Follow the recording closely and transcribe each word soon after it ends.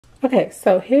Okay,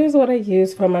 so here's what I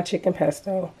use for my chicken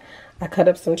pesto. I cut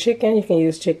up some chicken. You can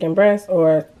use chicken breast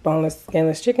or boneless,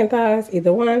 skinless chicken thighs,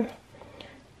 either one.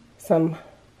 Some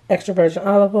extra virgin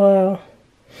olive oil,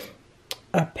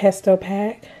 a pesto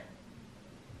pack.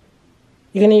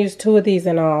 You're going to use 2 of these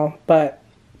in all, but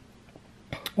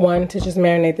 1 to just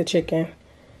marinate the chicken.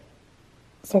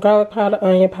 Some garlic powder,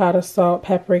 onion powder, salt,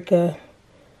 paprika,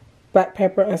 black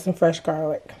pepper, and some fresh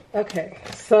garlic. Okay,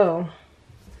 so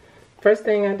first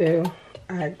thing I do,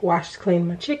 I clean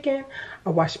my chicken. I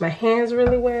wash my hands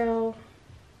really well.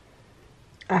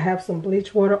 I have some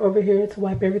bleach water over here to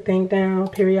wipe everything down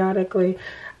periodically.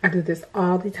 I do this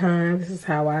all the time. This is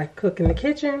how I cook in the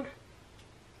kitchen.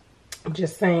 I'm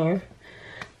just saying.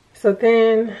 So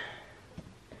then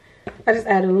I just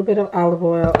add a little bit of olive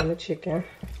oil on the chicken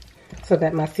so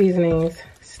that my seasonings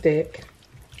stick.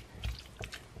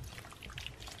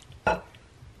 Add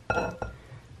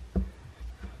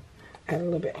a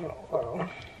little bit more oil.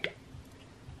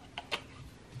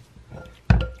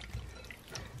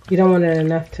 You don't want it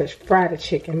enough to fry the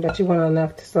chicken, but you want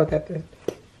enough so that the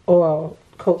oil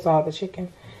coats all the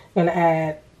chicken. I'm going to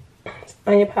add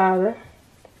onion powder,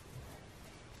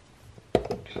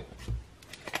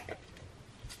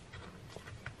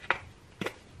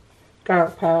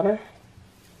 garlic powder,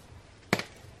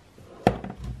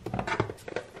 a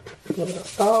little bit of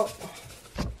salt.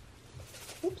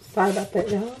 Oops, sorry about that,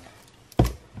 y'all.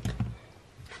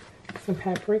 Some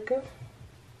paprika.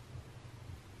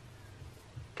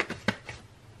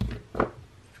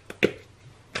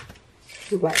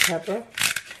 Some black pepper.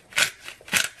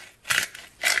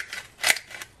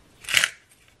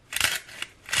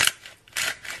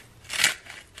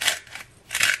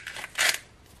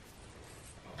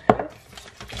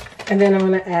 And then I'm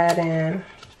going to add in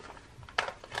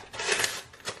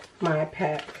my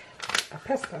pack of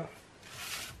pesto.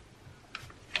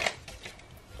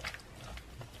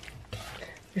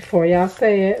 Before y'all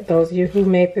say it, those of you who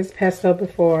made this pesto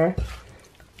before,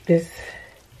 this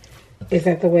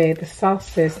isn't the way the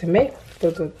sauce is to make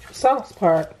the sauce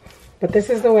part, but this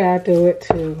is the way I do it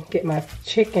to get my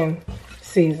chicken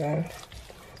seasoned,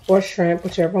 or shrimp,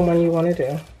 whichever one you want to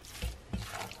do.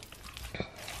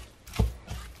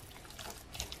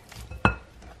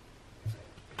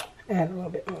 Add a little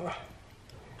bit more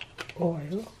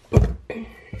oil.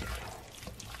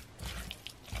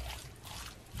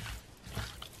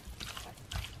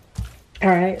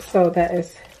 Alright, so that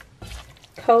is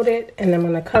coated, and I'm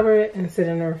going to cover it and sit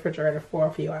in the refrigerator for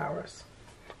a few hours,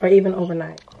 or even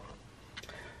overnight.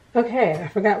 Okay, I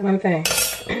forgot one thing.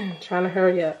 Trying to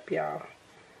hurry up, y'all.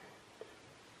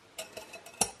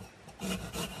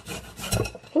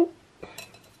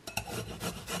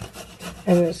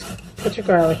 And just put your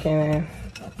garlic in.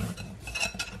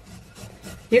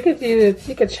 You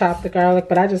could chop the garlic,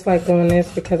 but I just like doing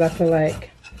this because I feel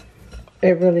like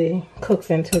it really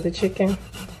cooks into the chicken.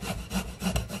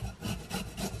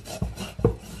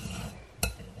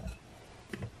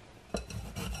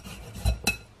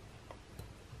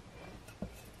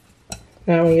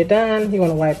 Now when you're done, you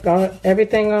want to wipe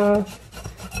everything off.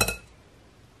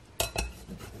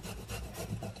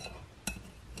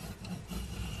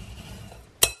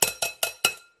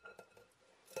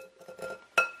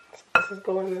 This is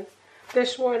going in the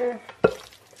dishwater.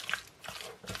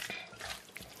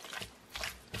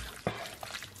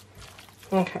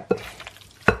 Okay,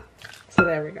 so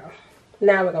there we go.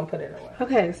 Now we're gonna put it away.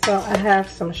 Okay, so I have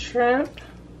some shrimp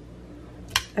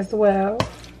as well.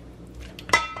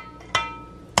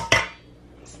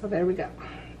 So there we go.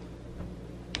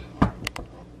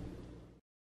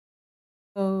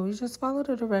 So you just follow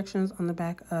the directions on the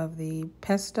back of the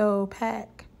pesto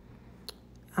pack.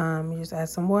 You just add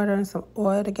some water and some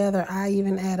oil together. I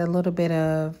even add a little bit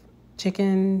of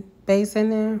chicken base in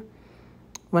there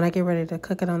when I get ready to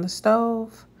cook it on the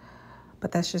stove.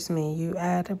 But that's just me. You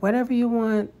add whatever you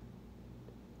want.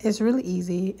 It's really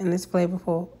easy and it's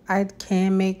flavorful. I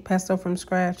can make pesto from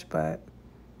scratch, but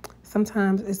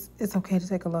sometimes it's okay to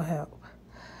take a little help.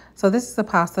 So this is the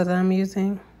pasta that I'm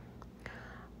using.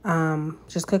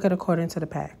 Just cook it according to the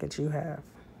package you have.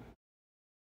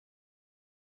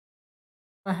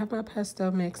 I have my pesto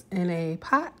mix in a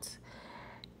pot,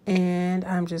 and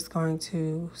I'm just going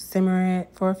to simmer it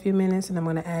for a few minutes, and I'm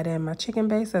going to add in my chicken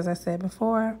base, as I said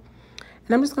before.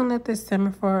 And I'm just going to let this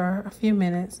simmer for a few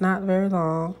minutes, not very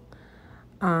long.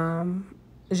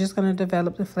 It's just going to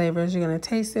develop the flavors. You're going to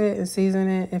taste it and season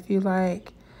it if you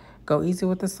like. Go easy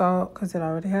with the salt because it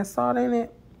already has salt in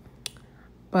it.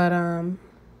 But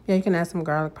yeah, you can add some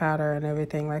garlic powder and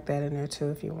everything like that in there too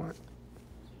if you want.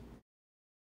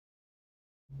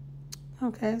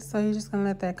 Okay, so you're just going to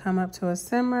let that come up to a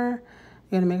simmer.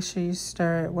 You're gonna make sure you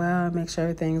stir it well and make sure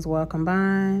everything's well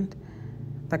combined.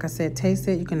 Like I said, taste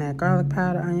it. You can add garlic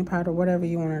powder, onion powder, whatever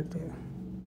you want to do.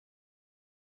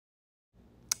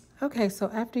 Okay, so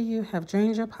after you have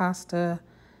drained your pasta,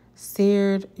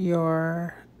 seared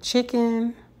your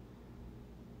chicken,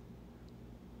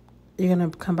 you're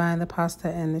going to combine the pasta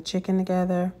and the chicken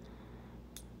together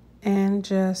and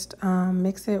just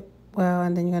mix it well,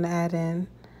 and then you're going to add in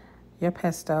your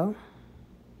pesto.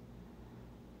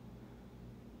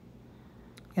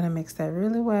 You're going to mix that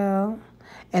really well.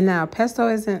 And now pesto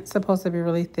isn't supposed to be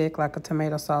really thick like a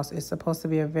tomato sauce. It's supposed to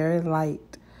be a very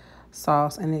light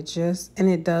sauce, and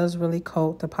it does really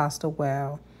coat the pasta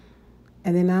well.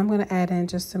 And then now I'm going to add in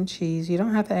just some cheese. You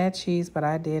don't have to add cheese, but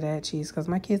I did add cheese because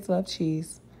my kids love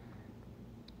cheese.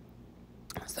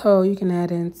 So you can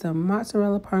add in some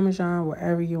mozzarella, Parmesan,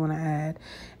 whatever you want to add.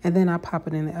 And then I pop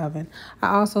it in the oven.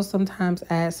 I also sometimes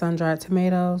add sun-dried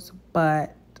tomatoes,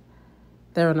 but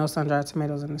there are no sun-dried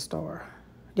tomatoes in the store.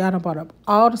 Y'all done bought up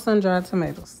all the sun-dried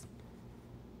tomatoes.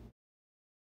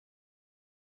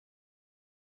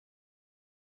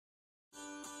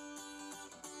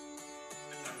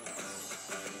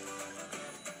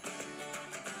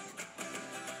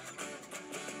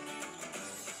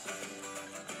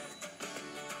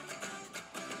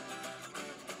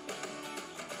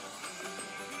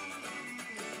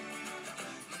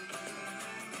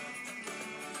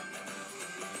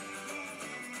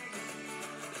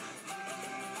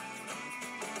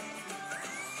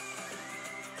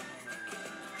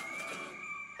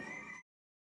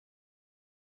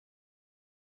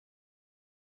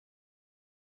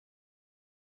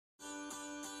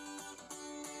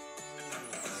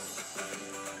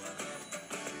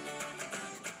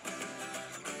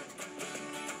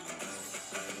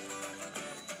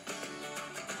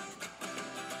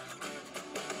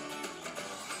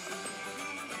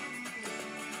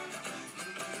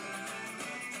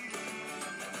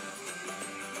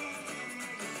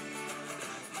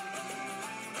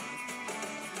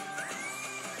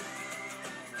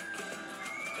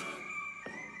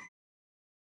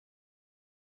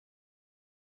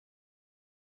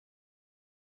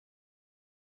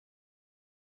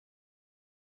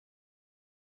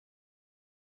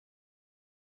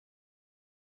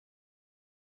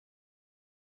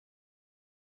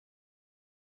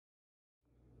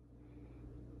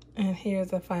 And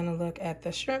here's a final look at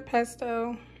the shrimp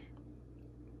pesto.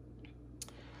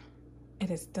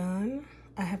 It is done.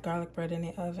 I have garlic bread in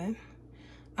the oven.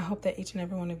 I hope that each and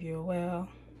every one of you are well.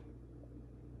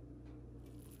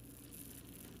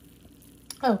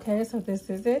 Okay, so this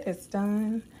is it. It's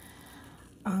done.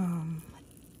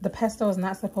 The pesto is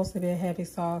not supposed to be a heavy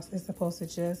sauce. It's supposed to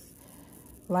just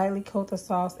lightly coat the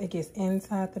sauce. It gets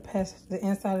inside the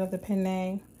inside of the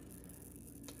penne.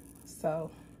 So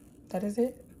that is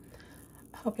it.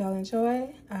 I hope y'all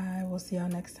enjoy. I will see y'all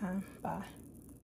next time. Bye.